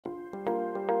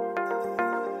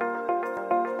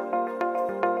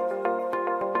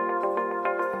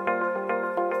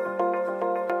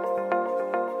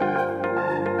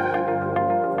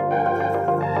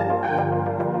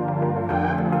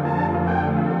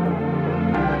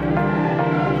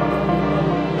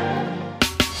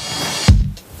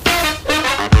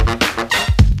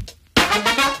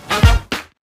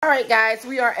guys,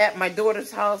 we are at my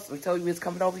daughter's house. We told you we was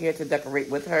coming over here to decorate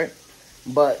with her,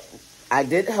 but I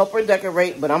did help her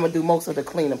decorate, but I'm gonna do most of the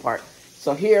cleaning part.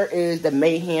 So here is the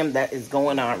mayhem that is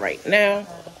going on right now.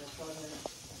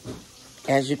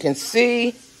 As you can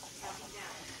see,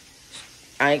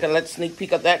 I ain't gonna let sneak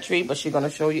peek of that tree, but she's gonna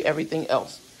show you everything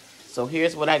else. So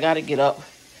here's what I gotta get up.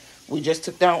 We just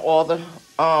took down all the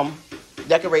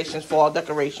decorations, fall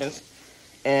decorations,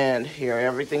 and here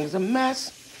everything's a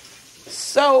mess.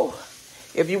 So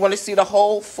if you want to see the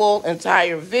whole full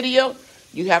entire video,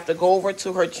 you have to go over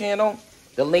to her channel.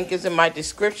 The link is in my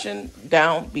description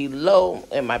down below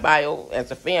in my bio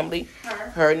as a family.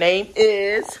 Her name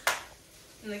is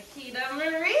Nikita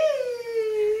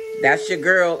Marie. That's your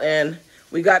girl, and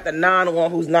we got the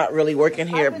non-one who's not really working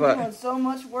here, I've been doing so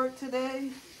much work today.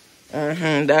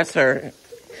 That's her.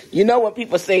 You know when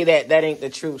people say that, that ain't the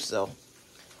truth, so.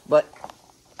 But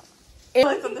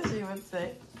Something she would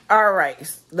say. All right,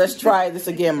 let's try this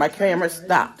again. My camera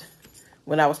stopped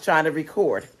when I was trying to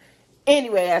record.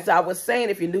 Anyway, as I was saying,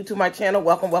 if you're new to my channel,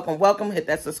 welcome, welcome, welcome. Hit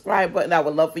that subscribe button. I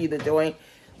would love for you to join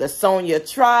the Sonia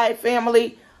Tribe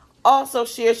family. Also,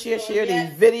 share these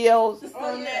videos.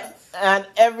 And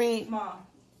every... Mom,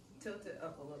 tilt it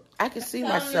up a little. I can see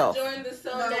myself. No,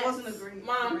 it wasn't a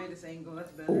greatest angle.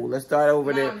 That's better. Oh, let's start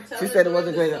over there. She said it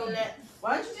wasn't great.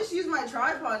 Why don't you just use my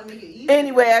tripod to make it easy?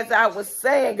 Anyway, as I was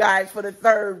saying, guys, for the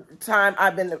third time,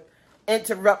 I've been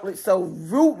interrupted so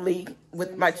rudely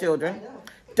with my children.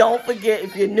 Don't forget,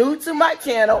 if you're new to my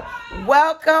channel,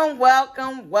 welcome,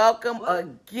 welcome, welcome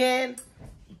again.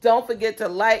 Don't forget to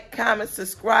like, comment,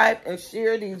 subscribe, and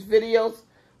share these videos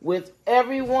with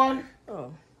everyone.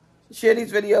 Share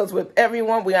these videos with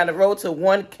everyone. We're on the road to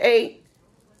 1K.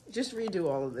 Just redo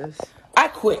all of this. I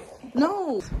quit.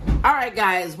 No. All right,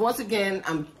 guys. Once again,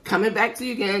 I'm coming back to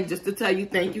you again just to tell you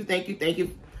thank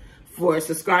you for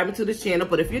subscribing to this channel.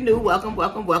 But if you're new, welcome,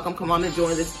 welcome, welcome. Come on and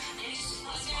join this.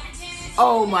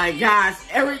 Oh, my gosh.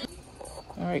 All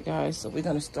right, guys. So we're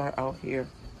going to start out here.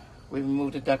 We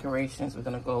removed the decorations. We're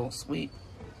going to go sweep,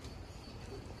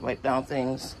 wipe down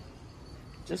things.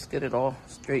 Just get it all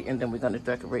straight, and then we're going to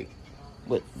decorate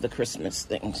with the Christmas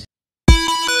things.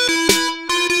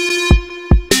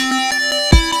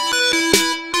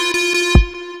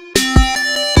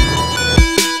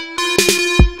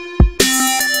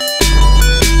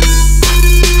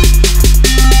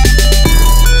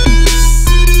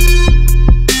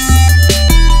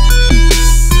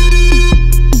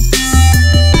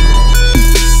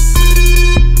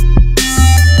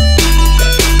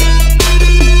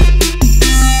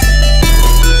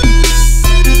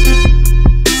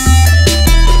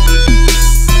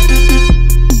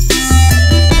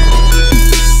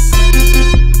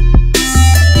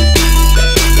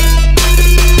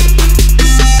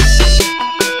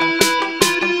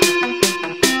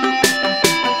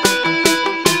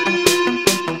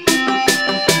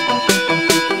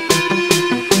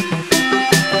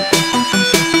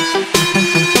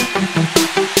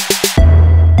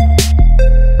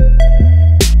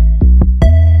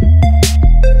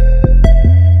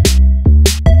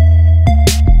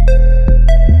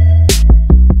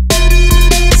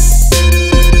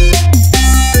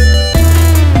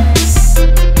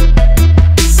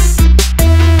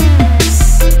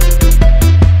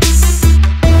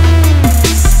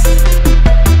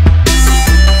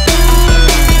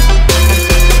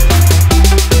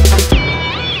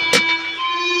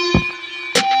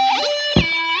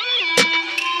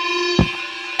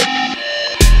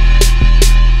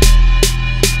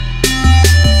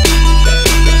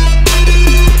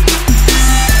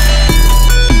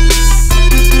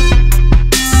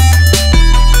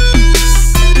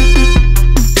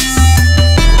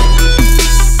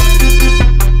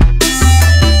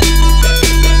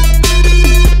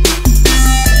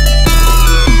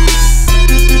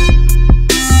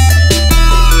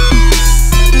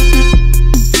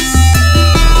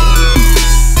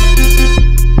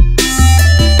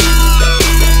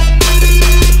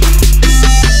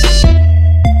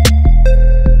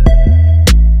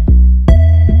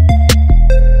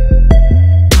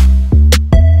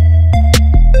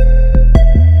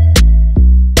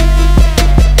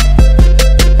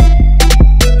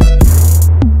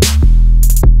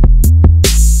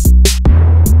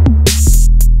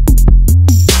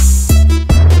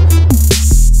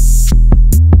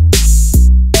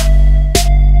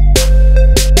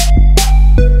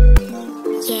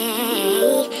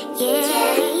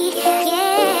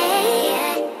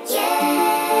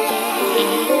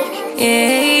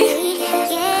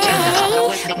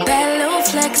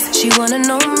 She wanna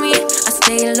know me, I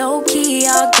stay low key,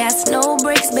 all gas, no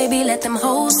brakes, baby, let them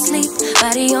hoes sleep.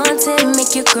 Body on 10,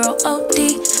 make your girl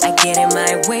OD. I get in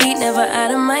my way, never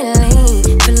out of my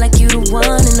lane. Feel like you the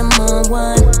one and I'm on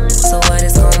one. So what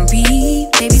it's gonna be?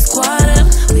 Baby, squad up,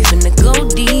 we finna go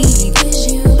deep.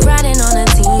 Riding on a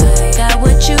team, got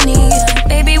what you need.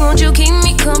 Baby, won't you keep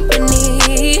me company?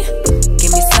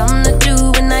 Give me something to do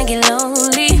when I get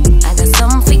lonely. I got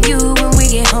something for you when we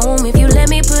get home. If you let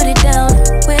me put it down,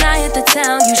 when I hit the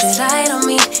town, you should slide on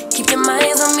me. Keep your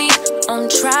minds on me. On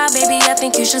try, baby, I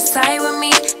think you should side with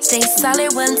me. Stay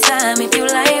solid one time if you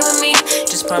lie with me.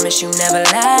 Just promise you never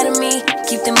lie to me.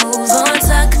 Keep the moves on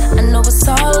tuck, I know it's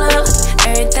all up.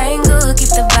 Everything good, keep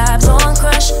the vibes on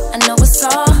crush. I know it's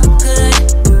all good,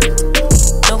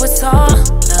 know it's all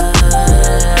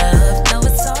love, know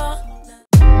it's all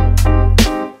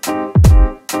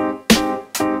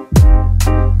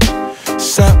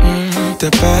something to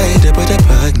buy,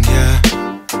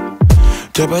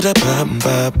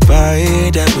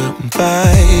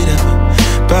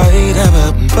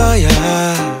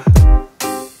 yeah.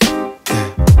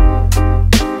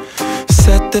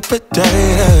 Set the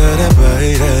potato,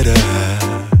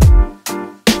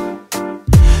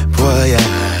 boy,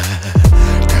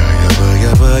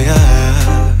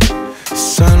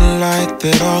 sunlight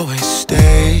that always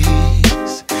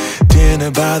stays.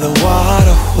 Dinner by the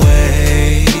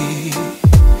waterway.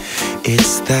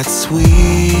 It's that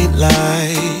sweet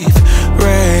life.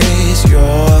 Raise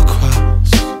your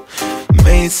cross.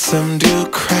 Made some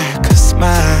dude crack a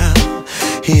smile.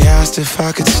 He asked if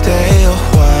I could stay a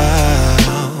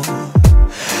while.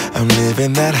 I'm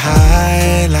living that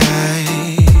high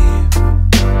life.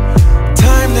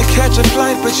 Time to catch a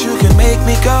flight, but you can make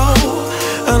me go.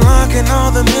 Unlocking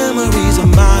all the memories of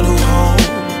my new home.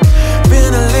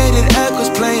 Ventilated echoes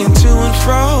playing to and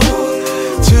fro,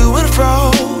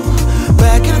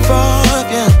 back and forth,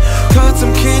 yeah. Caught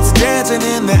some kids dancing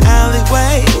in the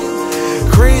alleyway.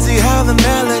 Crazy how the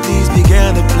melodies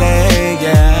began to play,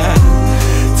 yeah.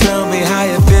 Tell me how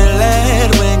you feel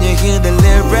it when you hear the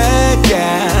lyric,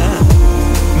 yeah.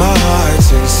 My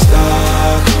heart's in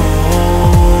Stockholm.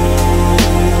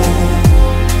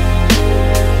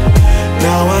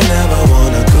 Now I never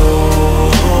wanna go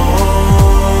home.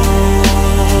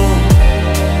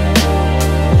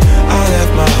 I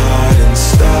left my heart in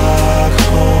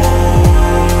Stockholm.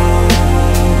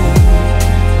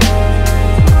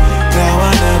 Now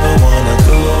I never wanna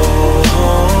go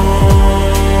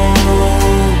home.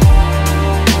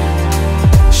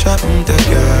 Shopping the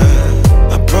girl,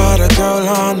 I brought a girl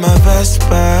on my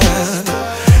Vespa.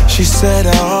 She said I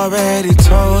already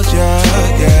told ya,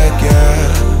 yeah.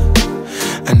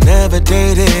 I never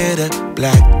dated a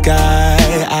black guy.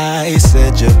 I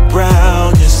said you're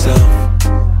brown yourself.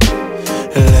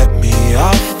 Let me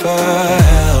offer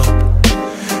help.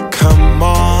 Come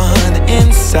on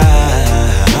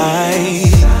inside,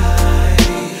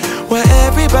 where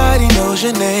everybody knows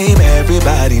your name.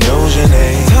 Everybody knows your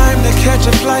name. Time to catch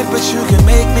a flight, but you can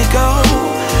make me go.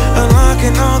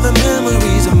 Unlocking all the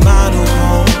memories of my new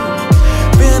home.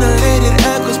 Ventilated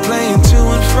echoes playing to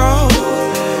and fro,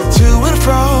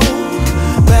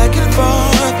 back and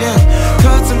forth, yeah.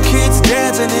 Caught some kids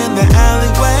dancing in the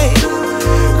alleyway.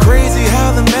 Crazy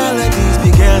how the melodies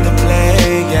began to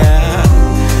play, yeah.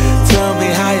 Tell me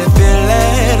how you feel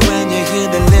it when you hear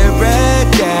the lyric,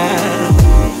 yeah.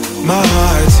 My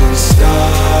heart's in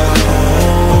Stockholm.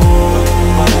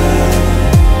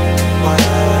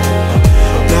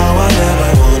 Now I never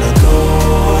wanna go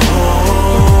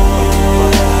home.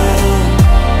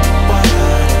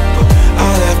 I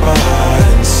left my heart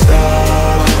in Stockholm.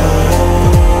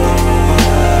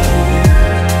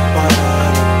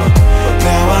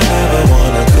 Now I never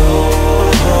wanna go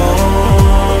home.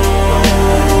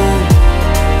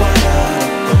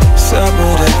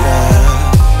 Separate again.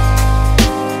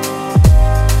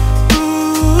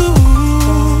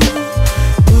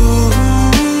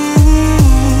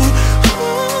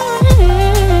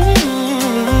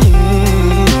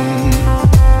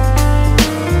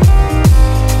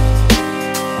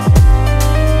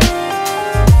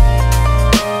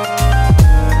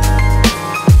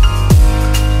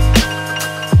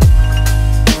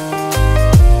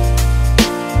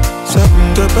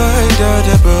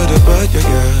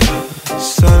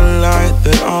 Sunlight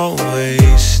that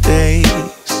always stays.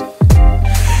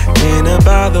 Dinner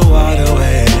by the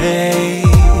waterway.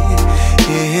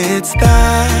 It's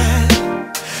that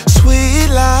sweet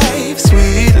life,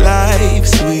 sweet life,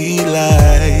 sweet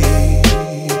life.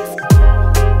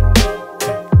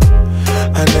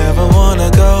 I never wanna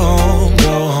go home,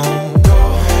 go home.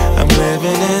 I'm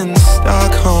living in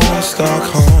Stockholm,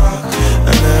 Stockholm.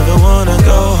 I never wanna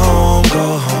go home,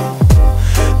 go home.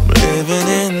 Living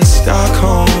in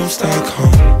Stockholm.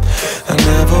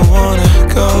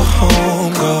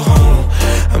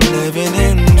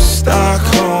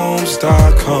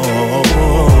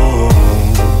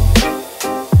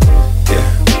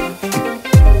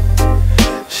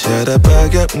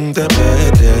 What's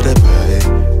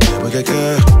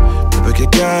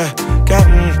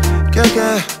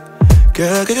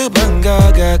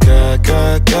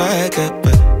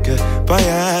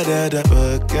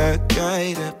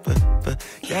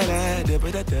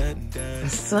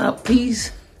up,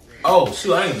 peace? Oh,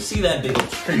 shoot, I didn't even see that big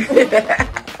tree.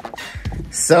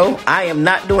 So, I am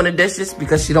not doing the dishes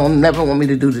because she don't never want me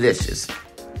to do the dishes.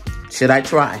 Should I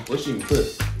try? What should you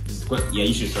put? Yeah,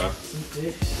 you should try.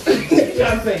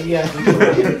 I say yeah.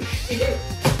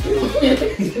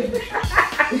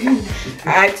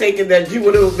 I take it that you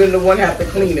would have been the one have to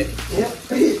clean it. Yep.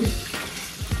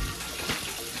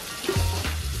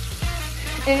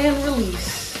 And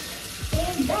release.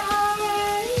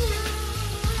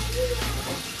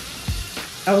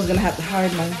 I was gonna have to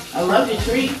hide mine. I love your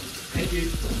tree. Thank you.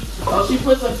 Oh, she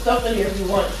put some stuff in here if you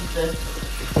want, she said.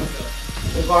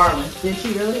 The garland. Did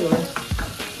she really? Or?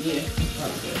 Yeah.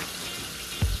 Okay.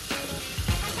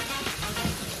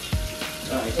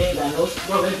 Alright, they ain't got no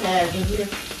scrubbing pads in here.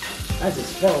 I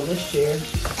just fell in this chair.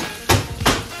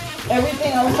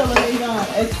 Everything I was telling Avon,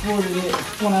 I exported it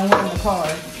when I went in the car.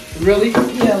 Really?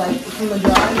 Yeah, like from the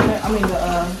drive, I mean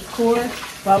the cord.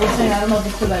 But I was saying, I don't know if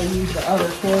it's because I used the other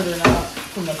cord or not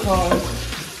from the car.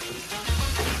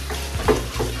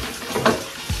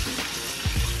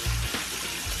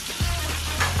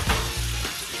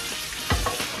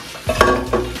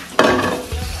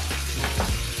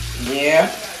 Yeah.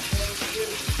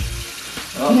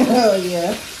 Oh,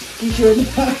 yeah. He sure does.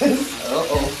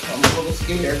 Uh-oh, I'm a little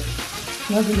scared.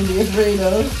 Nothing to be afraid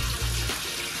of.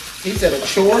 He said a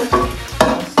chore? A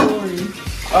story.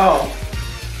 Oh.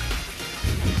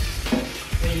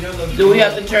 Do we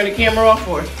have to turn the camera off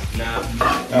for it? Nah.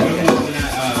 When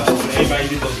everybody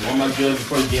do those warm-up drills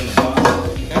before you get in the box.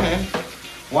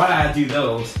 Why did I do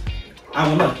those? I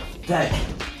went up that,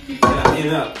 and I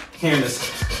ended up hearing this.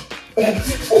 And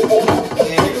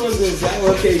it was the exact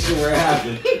location where it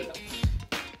happened.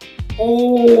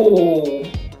 Oh.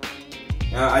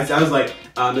 I was like,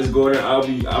 Miss Gordon,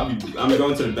 I'm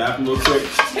going to the bathroom real quick.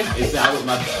 It's out with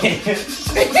my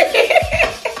pants.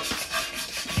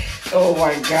 Oh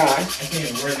my God. I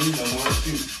can't wear these no more.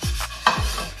 Shoot.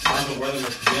 I have to wear them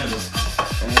with pajamas.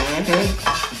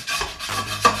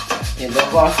 And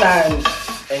then go outside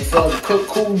and feel the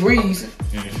cool breeze.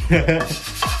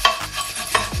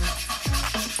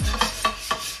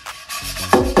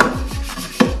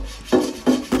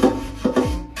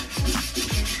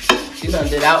 She done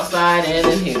did outside and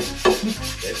in here.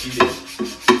 Yes, she did.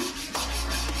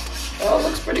 Oh, it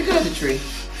looks pretty good, the tree.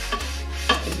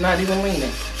 It's not even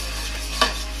leaning.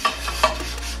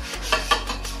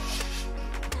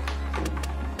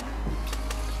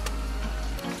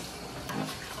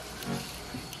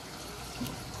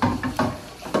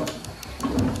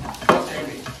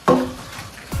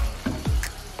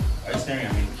 Are you staring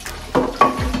at me?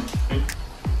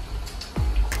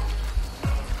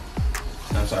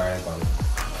 I'm sorry, I apologize.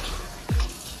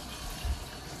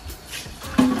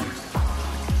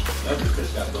 That's just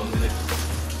Chris got bones in it.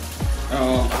 I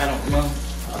don't know.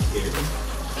 I'm scared.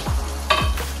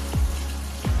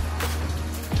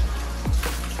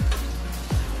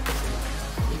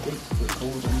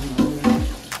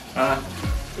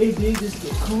 It did just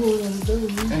get cold and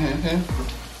dirty.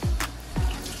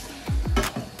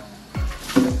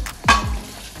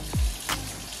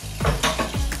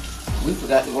 We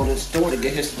forgot to go to the store to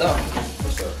get his stuff.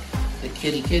 What's up? The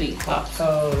kitty pops.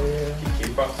 Oh, yeah.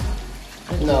 Kitty pops?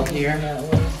 No, here.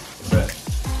 What's that?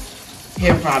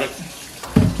 Hair product.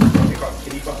 They call it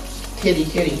kitty pops? Kitty.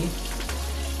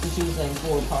 She was saying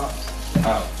 4 pops.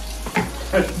 Oh.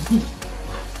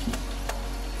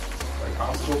 Like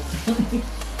hospital?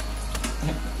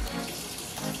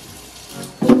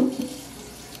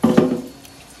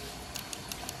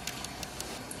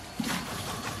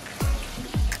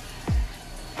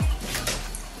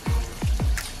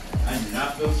 I do not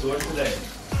feel sore today.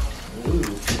 Ooh.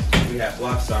 We have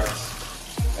block starts.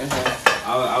 I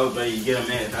was ready to get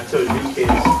them in. I told you kids,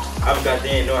 I got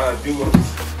there and know how to do them.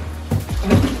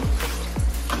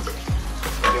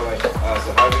 They're like,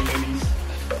 so how do you do these?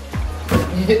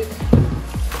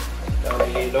 No,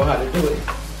 you didn't know how to do it.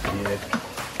 Yeah.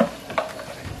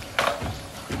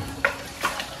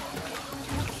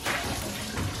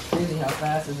 Crazy how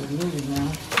fast it's moving now.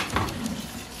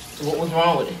 What was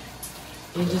wrong with it?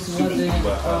 It just wasn't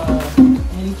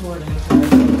importing.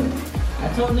 I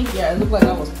told Nikki, it looked like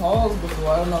I was paused before.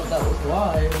 I don't know if that was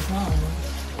why every time.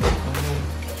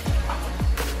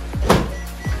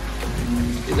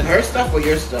 Is it her stuff or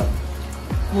your stuff?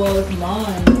 Well, it's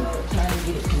mine, trying to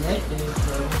get it connected,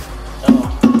 so.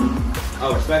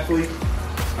 Oh, respectfully,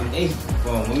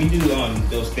 Well, when we do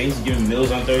those Thanksgiving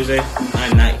meals on Thursday,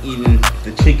 I'm not eating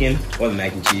the chicken or the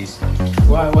mac and cheese.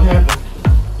 Why? What happened?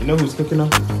 You know who's cooking them?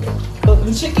 But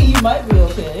the chicken, you might be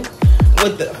okay.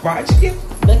 What, the fried chicken?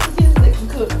 Mexicans, they can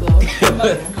cook though.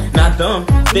 Not them.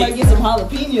 You might get some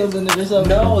jalapenos in it or something.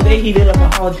 No, they heated up a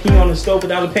jalapeno on the stove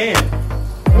without a pan.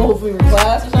 Oh, for your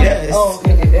class or something? Yes. Oh,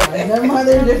 okay. Never mind,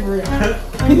 they're different. I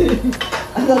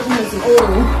thought you meant some oil.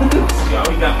 See, I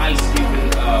always got my excuse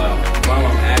while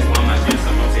I'm asking, while I'm not doing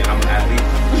something, I'm saying I'm an athlete.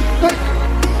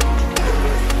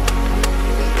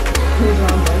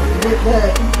 Get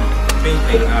that. I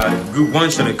think Group 1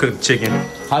 should have cooked chicken.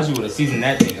 Haji would have seasoned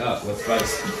that thing up with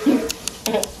spice.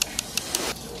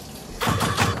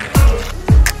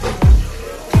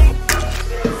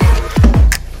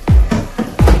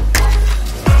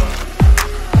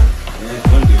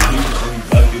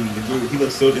 He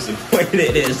looked so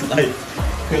disappointed. It's like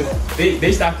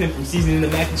they stopped him from seasoning the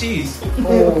mac and cheese.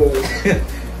 Oh.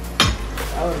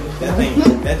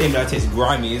 that thing about tastes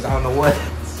grimy as I don't know what.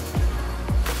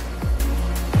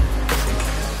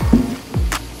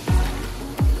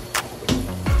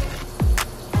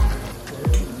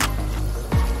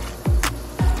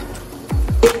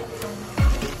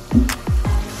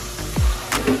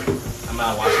 I'm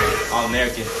not watching All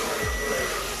American.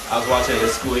 I was watching it at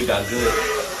school. It got good.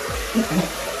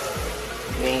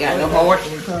 You ain't got no homework?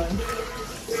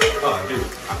 Oh, dude,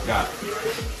 I got it.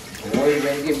 Boy, you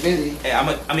better get busy. Hey, I'm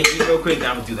gonna eat real quick, then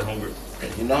I'm gonna do the homework.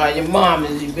 You know how your mom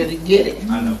is, you better get it.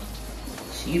 I know.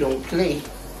 She don't play.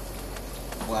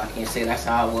 Well, I can't say that's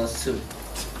how I was too.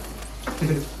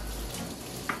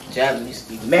 Jasmine used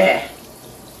to be mad.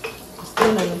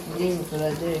 Still never forgave me for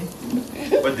that day.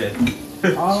 What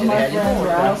the? All of Should've my had your friends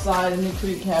were homework done. outside in the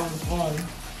creek having fun.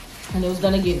 And it was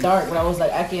gonna get dark, but I was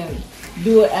like, I can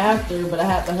do it after, but I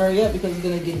have to hurry up because it's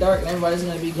gonna get dark and everybody's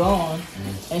gonna be gone.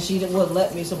 And she wouldn't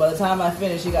let me, so by the time I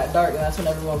finished, it got dark, and that's when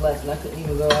everyone left, and I couldn't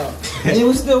even go out. And it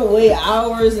was still way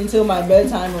hours until my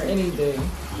bedtime or anything.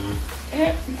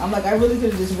 I'm like, I really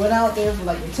could have just went out there for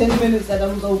like the 10 minutes that I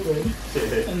was open,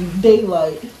 and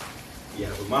daylight. Yeah,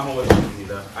 but my homework is easy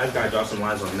though. I just gotta draw some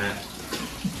lines on that.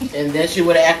 And then she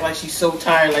would have acted like she's so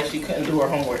tired, like she couldn't do her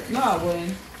homework. No, I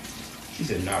wouldn't. She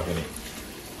said, "Nah, with it."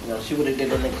 You know, she would have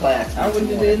did it in class. I would have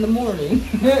did it in the morning.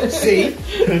 See?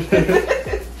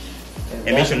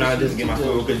 And make sure now just get my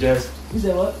food real quick, Jess. You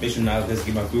said what? Make sure now just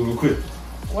get my food real quick.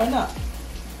 Why not?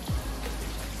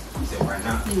 You said right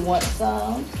now. You want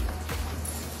some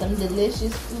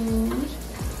delicious food?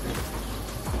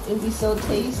 It'd be so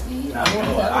tasty.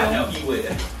 I know you would.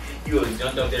 You would have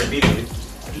jumped up there immediately.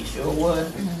 He sure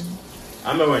would.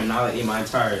 I remember when Nala ate my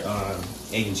entire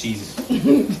egg and cheese.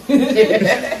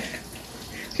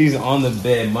 She's on the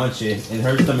bed munching, and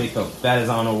her stomach felt fat as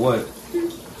I don't know what.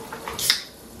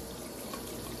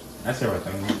 That's her right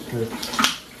there.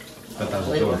 Thought that was a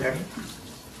Play door. with her.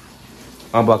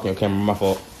 I'm blocking your camera, my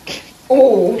fault.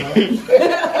 Oh, I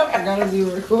forgot to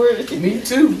do recording. me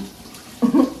too.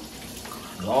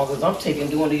 As long as I'm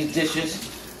doing these dishes,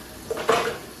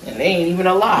 and they ain't even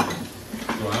a lot.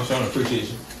 Well, I'm showing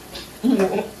appreciation.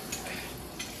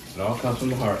 It all comes from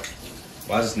the heart.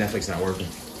 Why is this Netflix not working?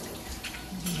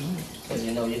 Because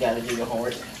you know you gotta do your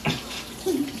homework.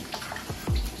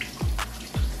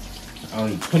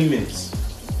 Only 20 minutes.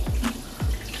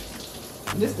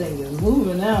 This thing is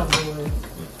moving now, boy.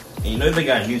 And you know they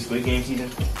got a new Squid Game season?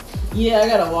 Yeah, I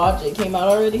gotta watch it. Came out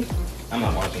already? I'm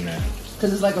not watching that.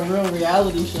 Because it's like a real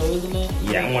reality show, isn't it?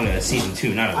 Yeah, I wanted a season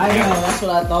 2, not a I know, reality. that's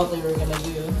what I thought they were gonna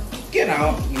do. Get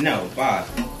out. No, bye.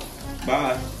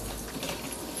 Bye.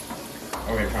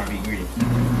 Okay, trying to be greedy.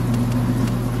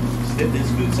 Step this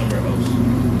food somewhere else.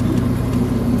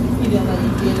 You didn't let you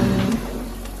get in.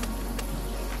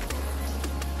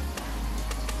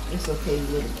 It's okay, you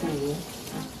little poodle.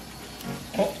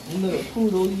 Oh, you little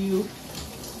poodle, you.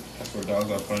 That's where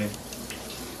dogs are funny.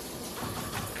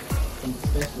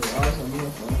 Especially ours are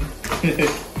real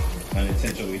funny.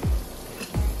 Unintentionally.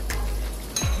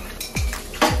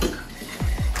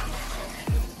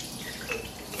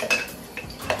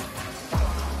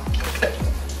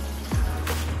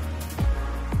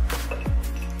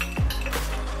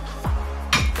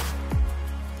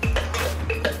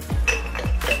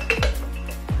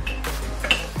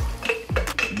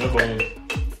 No problem.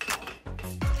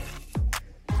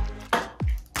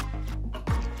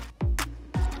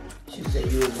 She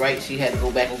said you was right. She had to go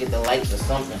back and get the lights or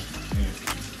something.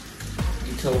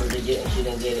 You told her to get it and she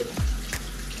didn't get it.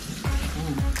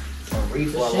 A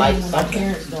reef or a light, Shame when my something.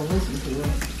 parents don't listen to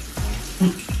it.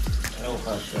 Oh,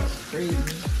 hush up. Crazy.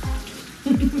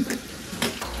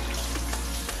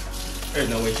 There's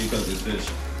no way she cooked this fish.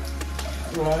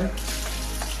 Right.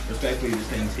 Respectfully, this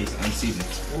thing tastes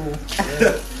unseasoned.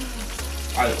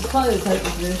 Alright. Probably the type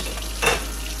of fish.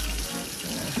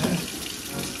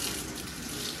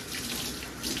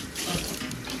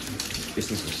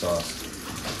 This needs some sauce.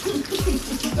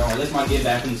 No, let's not get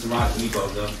back into some rotten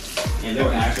meatballs though. And they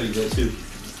were actually good too.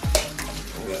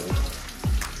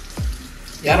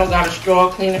 Y'all don't got a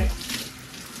straw cleaner?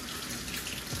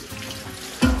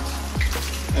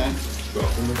 Straw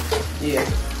cleaner? Yeah.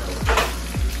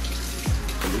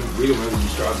 We don't really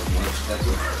use straws as much. That's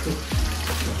what.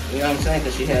 You know what I'm saying?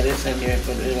 Because she had this in here,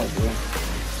 but it went through.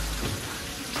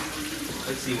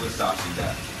 Let's see what sauce you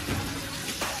got.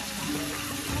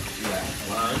 You got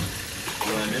lime,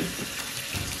 lemon.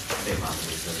 Say lime,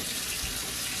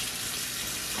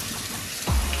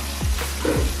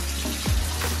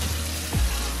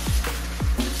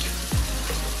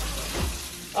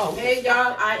 Oh, hey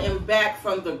y'all, I am back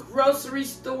from the grocery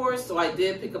store, so I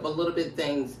did pick up a little bit of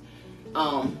things.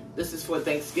 This is for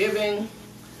Thanksgiving.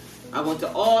 I went to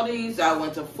Aldi's, I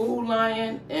went to Food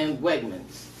Lion, and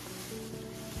Wegmans.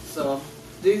 So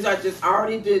these I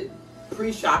already did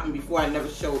pre-shopping before. I never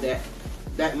showed that.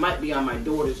 That might be on my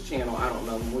daughter's channel, I don't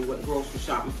know, when we went grocery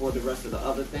shopping for the rest of the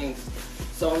other things.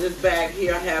 So in this bag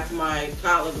here, I have my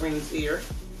collard greens here,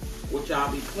 which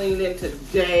I'll be cleaning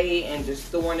today and just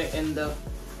storing it in the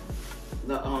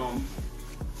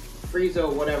freezer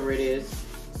or whatever it is.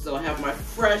 So I have my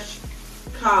fresh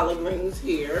collard greens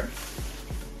here.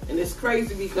 And it's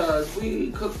crazy because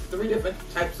we cook 3 different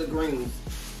types of greens.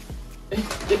 And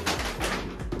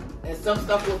some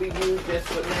stuff will be used just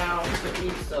for now to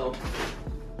eat. So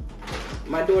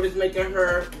my daughter's making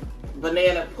her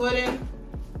banana pudding,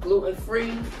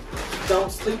 gluten-free.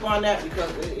 Don't sleep on that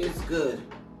because it is good.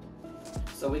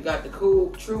 So we got the cool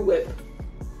True Whip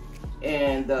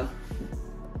and the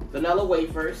vanilla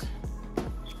wafers.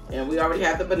 And we already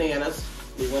have the bananas.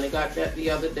 We went and got that the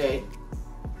other day.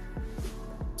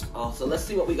 Oh, so let's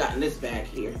see what we got in this bag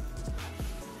here.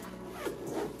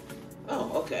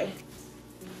 Oh, okay.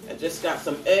 I just got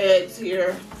some eggs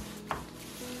here.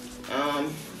 I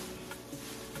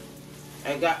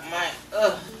got my,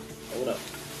 hold up.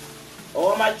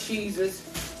 All my cheeses.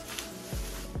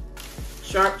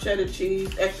 Sharp cheddar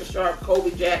cheese, extra sharp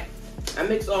Colby Jack. I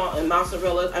mix all, and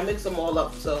mozzarella, I mix them all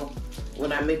up. So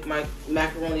when I make my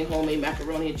macaroni, homemade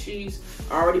macaroni and cheese,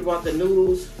 I already bought the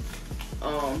noodles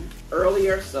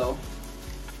earlier. So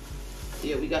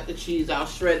yeah, we got the cheese. I'll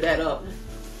shred that up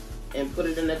and put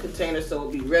it in the container so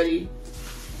it'll be ready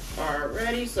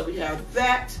already. So we have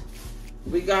that.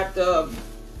 We got the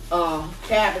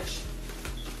cabbage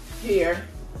here,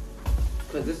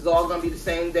 because this is all gonna be the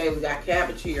same day. We got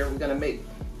cabbage here. We're gonna make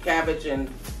cabbage and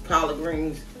collard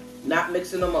greens, not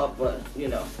mixing them up, but you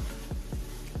know.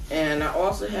 And I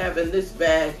also have in this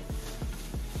bag,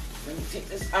 let me take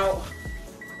this out.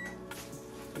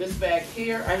 This bag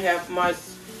here, I have my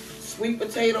sweet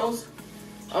potatoes.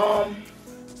 I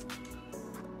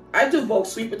do both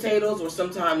sweet potatoes, or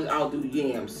sometimes I'll do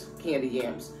yams, candy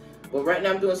yams. But right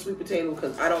now I'm doing sweet potato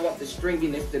because I don't want the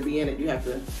stringiness to be in it. You have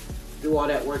to do all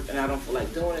that work and I don't feel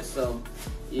like doing it. So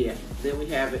yeah, there we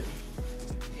have it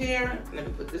here. Let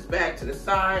me put this bag to the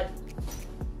side.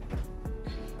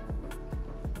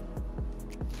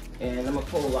 And I'm gonna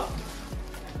pull up.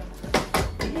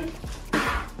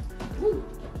 Woo.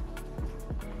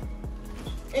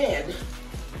 And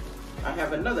I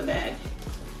have another bag.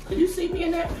 Could you see me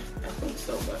in that? I think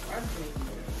so, but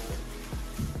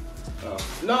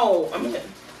no, I'm in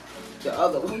the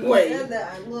other way. You said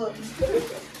that, I looked.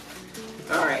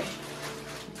 All right,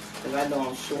 because I know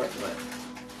I'm short, but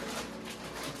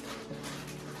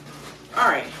all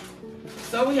right.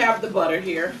 So we have the butter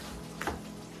here.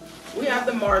 We have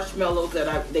the marshmallows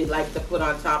that they like to put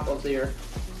on top of their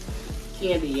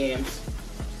candy yams.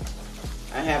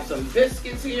 I have some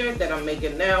biscuits here that I'm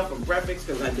making now for breakfast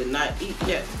because I did not eat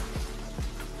yet.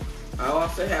 I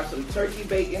also have some turkey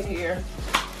bacon here.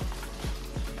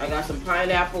 I got some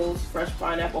pineapples, fresh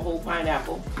pineapple, whole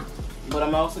pineapple. But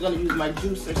I'm also going to use my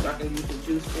juicer so I can use the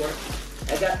juice for it.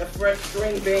 I got the fresh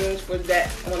string beans for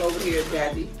that one over here,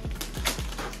 Daddy.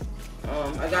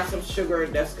 I got some sugar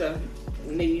that's going to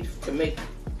need to make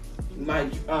my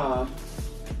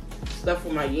stuff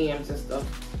for my yams and stuff.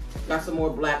 Got some more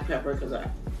black pepper because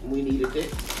we needed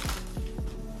it.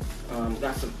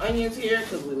 Got some onions here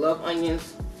because we love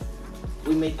onions.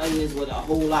 We make onions with a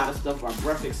whole lot of stuff, our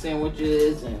breakfast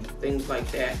sandwiches and things like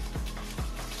that.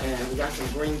 And we got some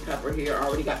green pepper here. I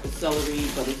already got the celery,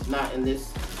 but it's not in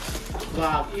this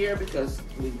vlog here because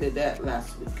we did that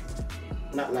last week.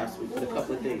 Not last week, but a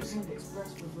couple of days.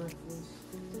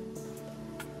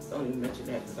 Don't even mention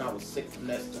that because I was sick from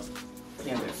that stuff.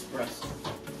 Panda Express.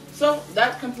 So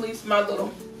that completes my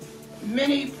little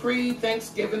mini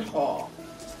pre-Thanksgiving haul.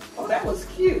 Oh, that was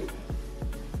cute.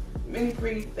 Mini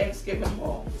pre-Thanksgiving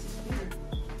haul.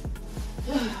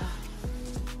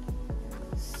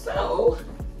 So,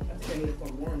 I can't even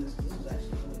put more in this because this is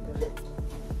actually really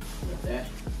good.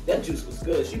 That juice was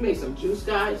good. She made some juice,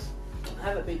 guys. I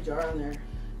have a big jar in there.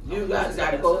 You guys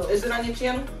gotta go. Is it on your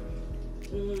channel?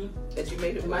 Mm-hmm. That you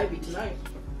made it? It might be tonight.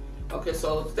 Okay,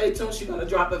 so stay tuned. She's gonna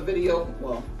drop a video.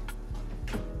 Well,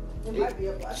 It might be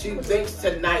up. she thinks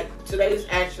tonight. Today's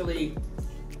actually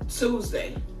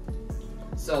Tuesday.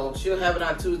 So she'll have it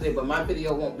on Tuesday, but my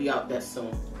video won't be out that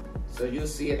soon. So you'll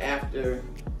see it after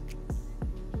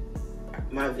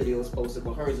my video is posted,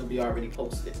 but hers will be already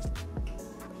posted.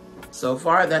 So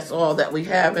far, that's all that we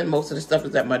have, and most of the stuff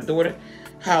is at my daughter's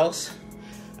house.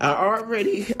 I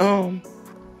already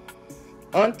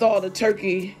unthawed the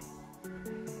turkey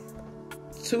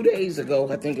 2 days ago,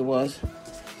 I think it was,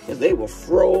 because they were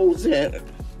frozen,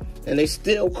 and they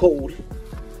still cold.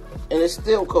 And it's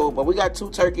still cold, but we got 2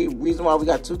 turkey. Reason why we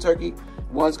got 2 turkey,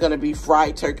 one's gonna be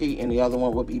fried turkey, and the other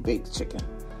one will be baked chicken.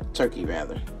 Turkey,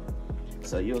 rather.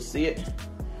 So you'll see it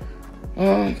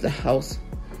on the house.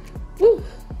 Woo.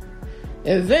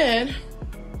 And then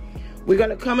we're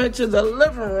gonna come into the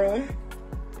living room.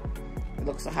 It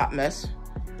looks a hot mess.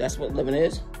 That's what living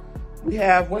is. We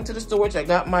went to the storage. I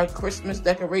got my Christmas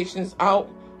decorations out.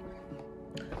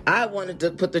 I wanted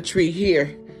to put the tree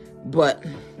here, but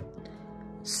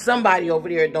somebody over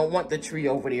there don't want the tree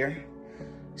over there.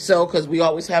 So, because we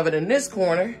always have it in this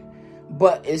corner,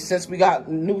 but since we got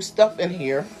new stuff in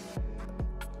here,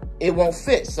 it won't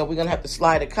fit. So we're gonna have to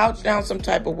slide the couch down some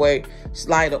type of way,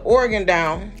 slide the organ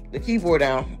down, the keyboard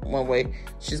down one way.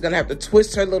 She's gonna have to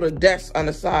twist her little desk on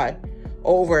the side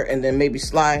over, and then maybe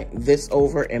slide this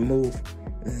over and move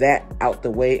that out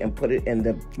the way and put it in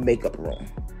the makeup room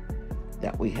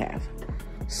that we have.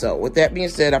 So with that being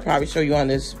said, I'll probably show you on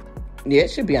this. Yeah,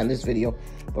 it should be on this video.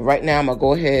 But right now, I'm going to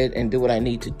go ahead and do what I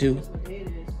need to do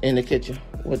in the kitchen.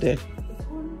 What day?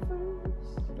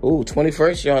 Ooh,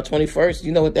 21st, y'all. 21st.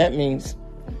 You know what that means.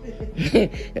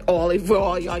 For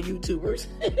all y'all YouTubers.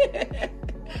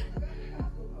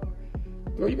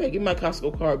 Bro, you better get my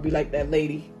Costco card. Be like that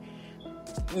lady.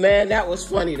 Man, that was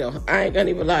funny, though. I ain't going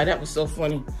to even lie. That was so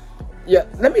funny. Yeah,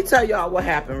 let me tell y'all what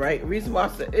happened, right? The reason why I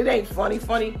said it ain't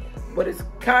funny, but it's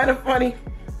kind of funny.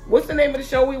 What's the name of the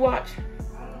show we watch?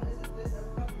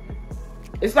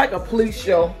 It's like a police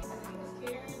show.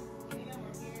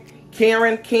 Cam,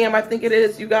 I think it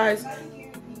is, you guys.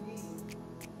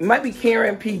 It might be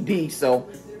Karen PD, so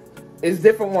it's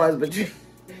different ones, but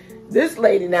this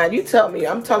lady now, you tell me,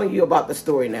 I'm telling you about the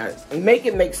story now. And make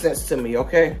it make sense to me,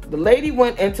 okay? The lady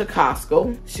went into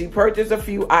Costco. She purchased a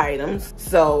few items.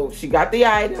 So she got the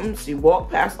items. She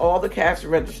walked past all the cash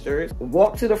registers,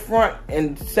 walked to the front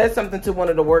and said something to one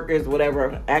of the workers,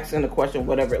 whatever, asking the question,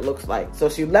 whatever it looks like. So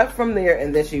she left from there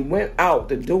and then she went out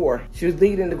the door. She was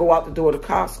leading to go out the door to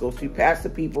Costco. She passed the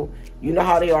people. You know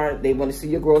how they are. They want to see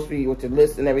your grocery with your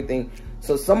list and everything.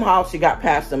 So somehow she got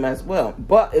past them as well.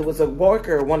 But it was a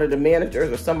worker, one of the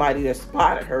managers or somebody that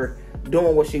spotted her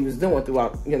doing what she was doing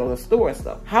throughout, you know, the store and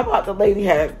stuff. How about the lady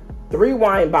had 3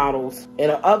 wine bottles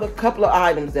and another couple of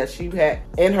items that she had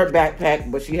in her backpack,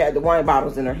 but she had the wine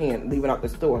bottles in her hand leaving out the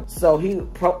store. So he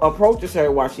approaches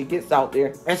her while she gets out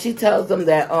there and she tells them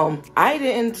that, I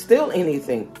didn't steal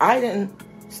anything. I didn't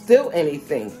steal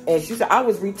anything. And she said, I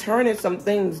was returning some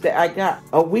things that I got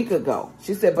a week ago.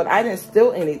 She said, but I didn't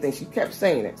steal anything. She kept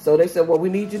saying it. So they said, well, we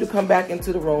need you to come back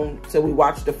into the room. So we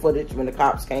watched the footage when the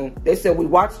cops came. They said, we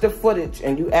watched the footage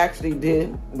and you actually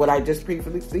did what I just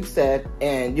previously said.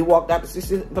 And you walked out. She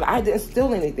said, but I didn't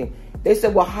steal anything. They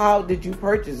said, well, how did you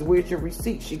purchase? Where's your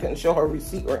receipt? She couldn't show her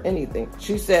receipt or anything.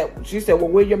 She said, well,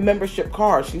 where's your membership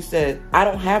card? She said, I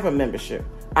don't have a membership.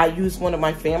 I used one of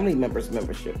my family members'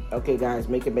 membership. Okay, guys,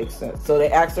 make it make sense. So they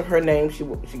asked her name. She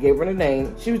gave her the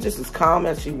name. She was just as calm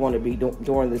as she wanted to be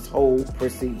during this whole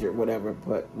procedure, whatever.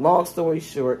 But long story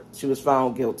short, she was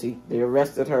found guilty. They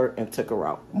arrested her and took her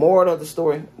out. Moral of the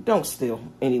story, don't steal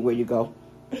anywhere you go.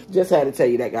 Just had to tell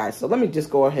you that, guys. So let me just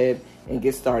go ahead and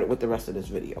get started with the rest of this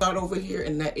video. Start over here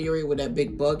in that area where that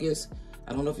big bug is.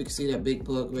 I don't know if you can see that big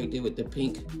bug right there with the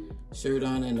pink shirt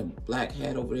on and the black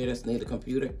hat over there that's near the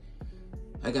computer.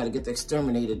 I gotta get the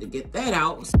exterminator to get that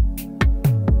out.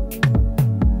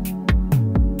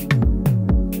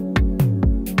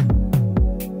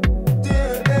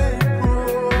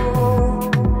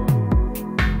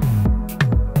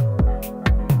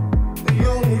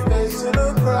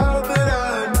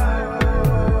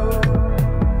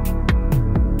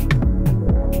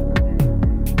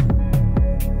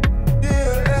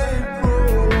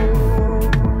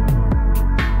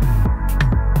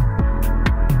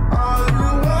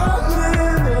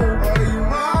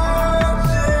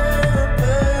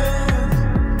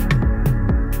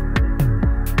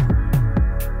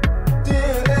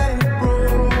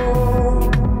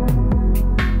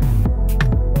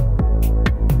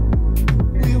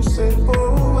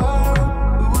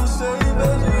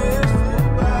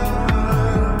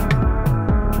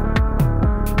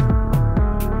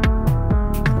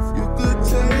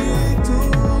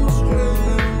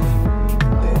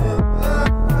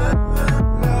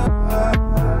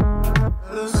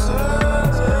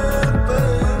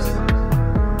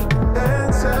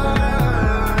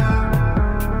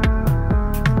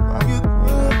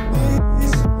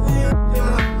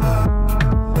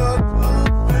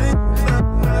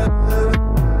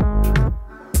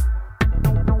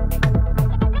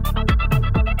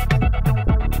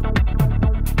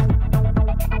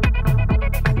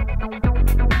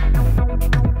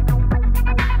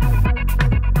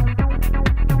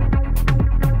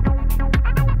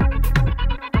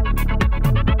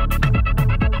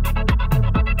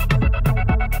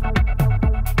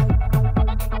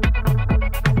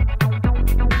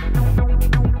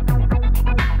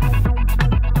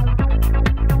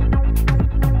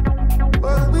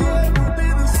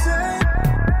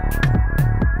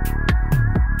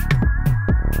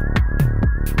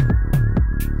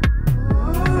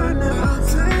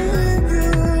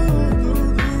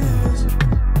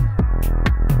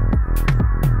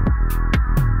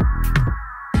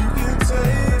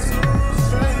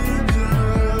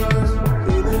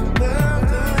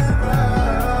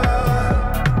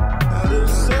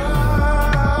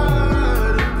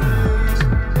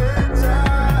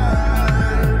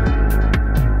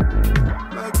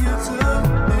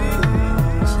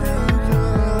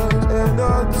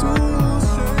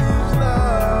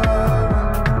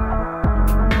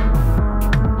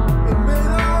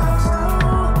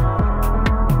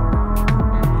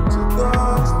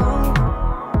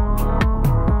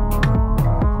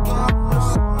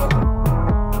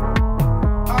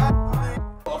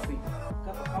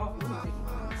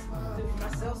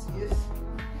 Celsius.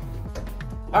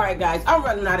 All right, guys, I'm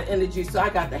running out of energy, so I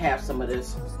got to have some of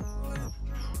this.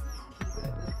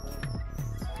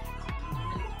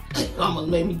 Almost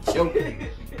made me choke.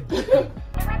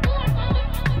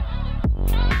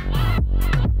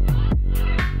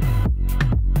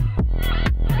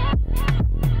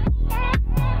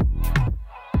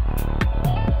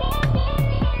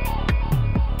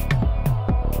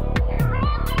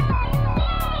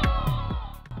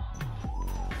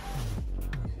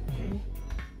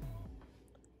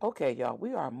 Okay, y'all,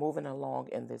 we are moving along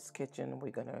in this kitchen.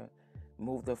 We're gonna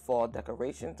move the fall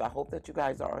decorations. I hope that you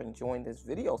guys are enjoying this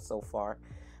video so far.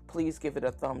 Please give it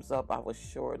a thumbs up. I would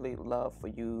surely love for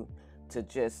you to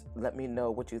just let me know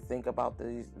what you think about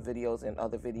these videos and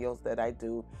other videos that I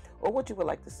do, or what you would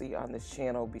like to see on this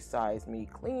channel besides me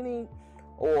cleaning,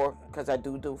 or because I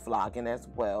do vlogging as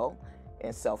well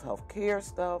and self-help care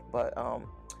stuff. But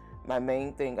my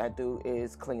main thing I do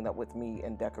is clean up with me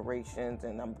and decorations,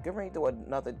 and I'm getting ready to do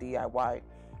another DIY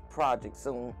project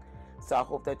soon. So I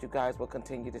hope that you guys will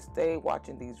continue to stay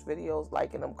watching these videos,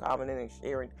 liking them, commenting, and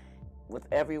sharing with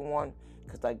everyone.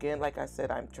 Because again, like I said,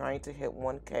 I'm trying to hit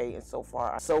 1K, and so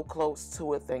far I'm so close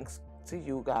to it thanks to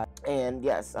you guys. And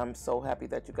yes, I'm so happy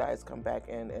that you guys come back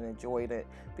and enjoyed it,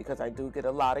 because I do get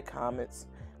a lot of comments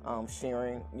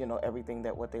sharing, you know, everything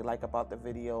that what they like about the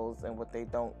videos and what they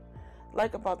don't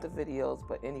like about the videos.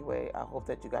 But anyway, I hope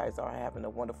that you guys are having a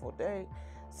wonderful day.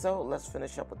 So let's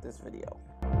finish up with this video.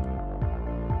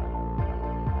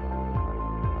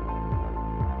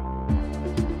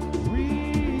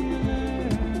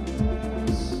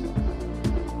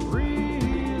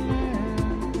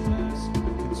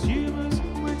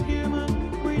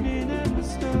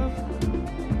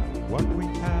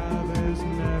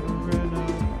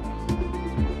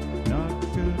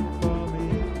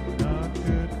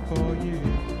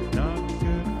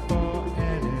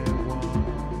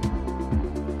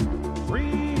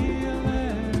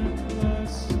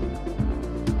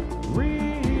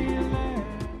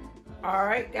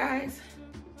 Alright, guys,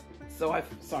 so I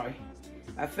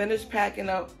finished packing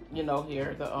up, you know,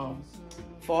 here the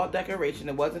fall decoration.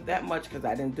 It wasn't that much because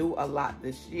I didn't do a lot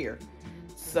this year.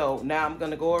 So now I'm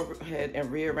gonna go ahead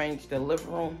and rearrange the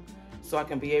living room so I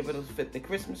can be able to fit the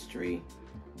Christmas tree.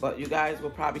 But you guys will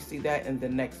probably see that in the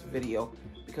next video,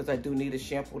 because I do need to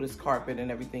shampoo this carpet and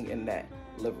everything in that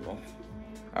living room.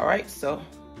 Alright, so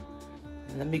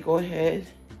let me go ahead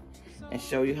and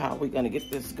show you how we're gonna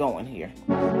get this going here.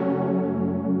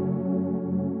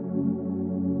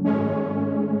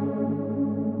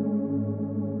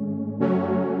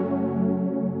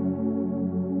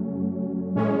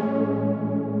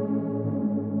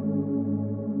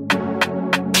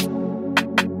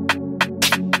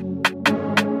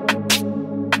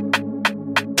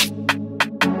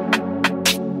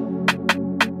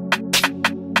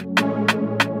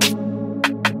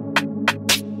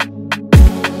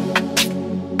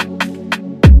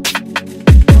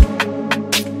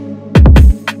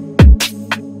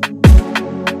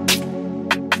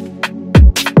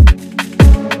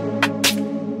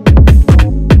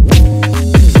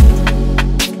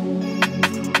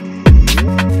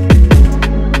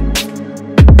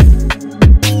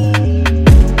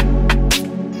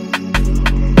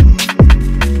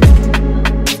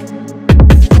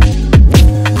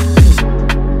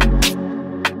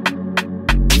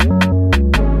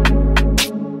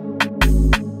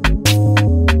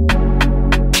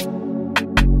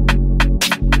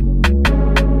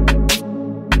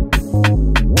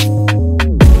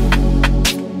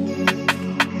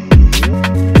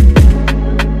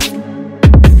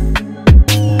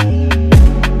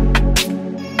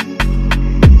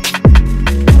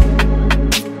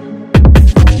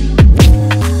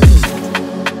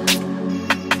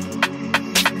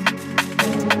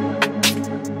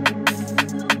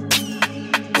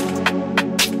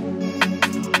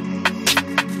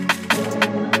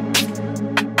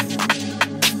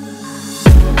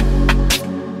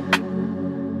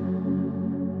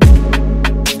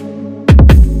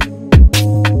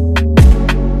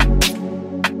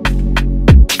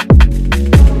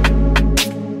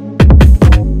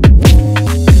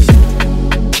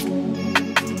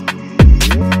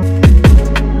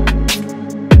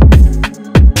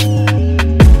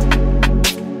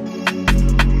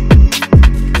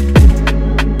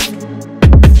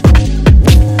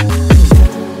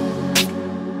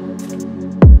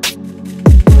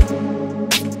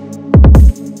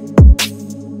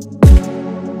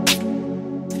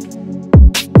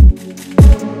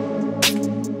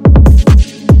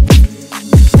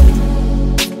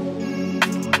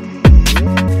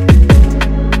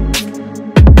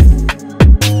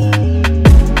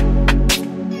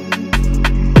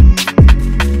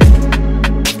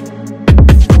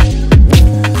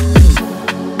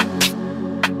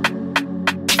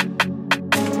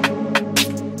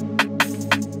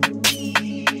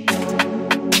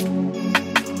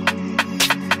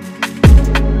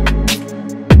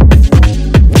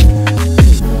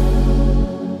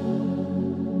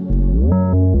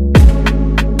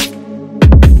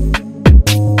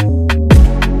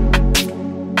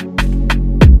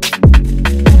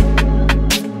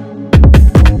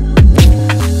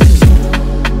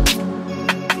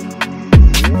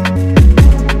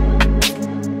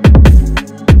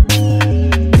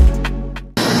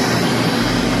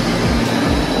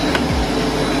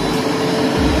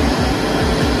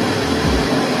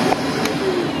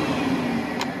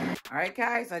 right,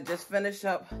 guys, I just finished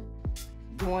up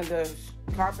doing the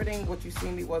carpeting. What you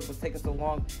see me was taking so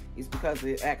long is because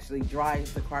it actually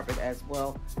dries the carpet as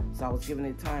well. So I was giving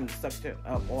it time to suction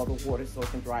up all the water so it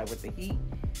can dry with the heat.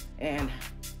 And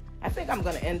I think I'm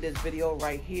gonna end this video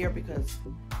right here because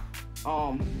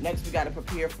next we gotta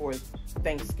prepare for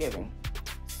Thanksgiving.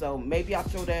 So maybe I'll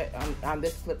show that on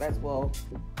this clip as well.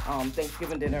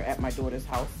 Thanksgiving dinner at my daughter's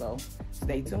house. So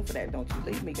stay tuned for that. Don't you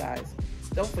leave me, guys.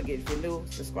 Don't forget, if you're new,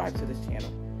 subscribe to this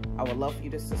channel. I would love for you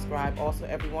to subscribe. Also,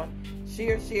 everyone,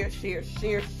 share this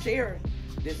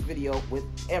video with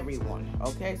everyone.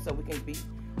 Okay, so we can be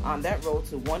on that road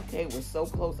to 1K. We're so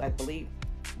close. I believe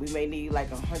we may need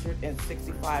like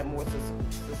 165 more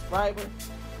subscribers.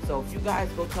 So if you guys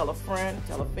go tell a friend,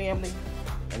 tell a family,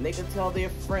 and they can tell their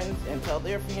friends and tell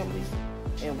their families,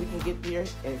 and we can get there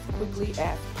as quickly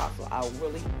as possible. I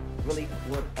really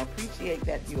would appreciate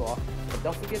that, you all. But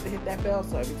don't forget to hit that bell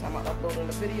so every time I upload on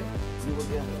a video, you will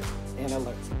get an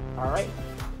alert. All right?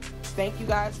 Thank you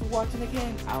guys for watching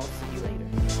again. I'll see you later.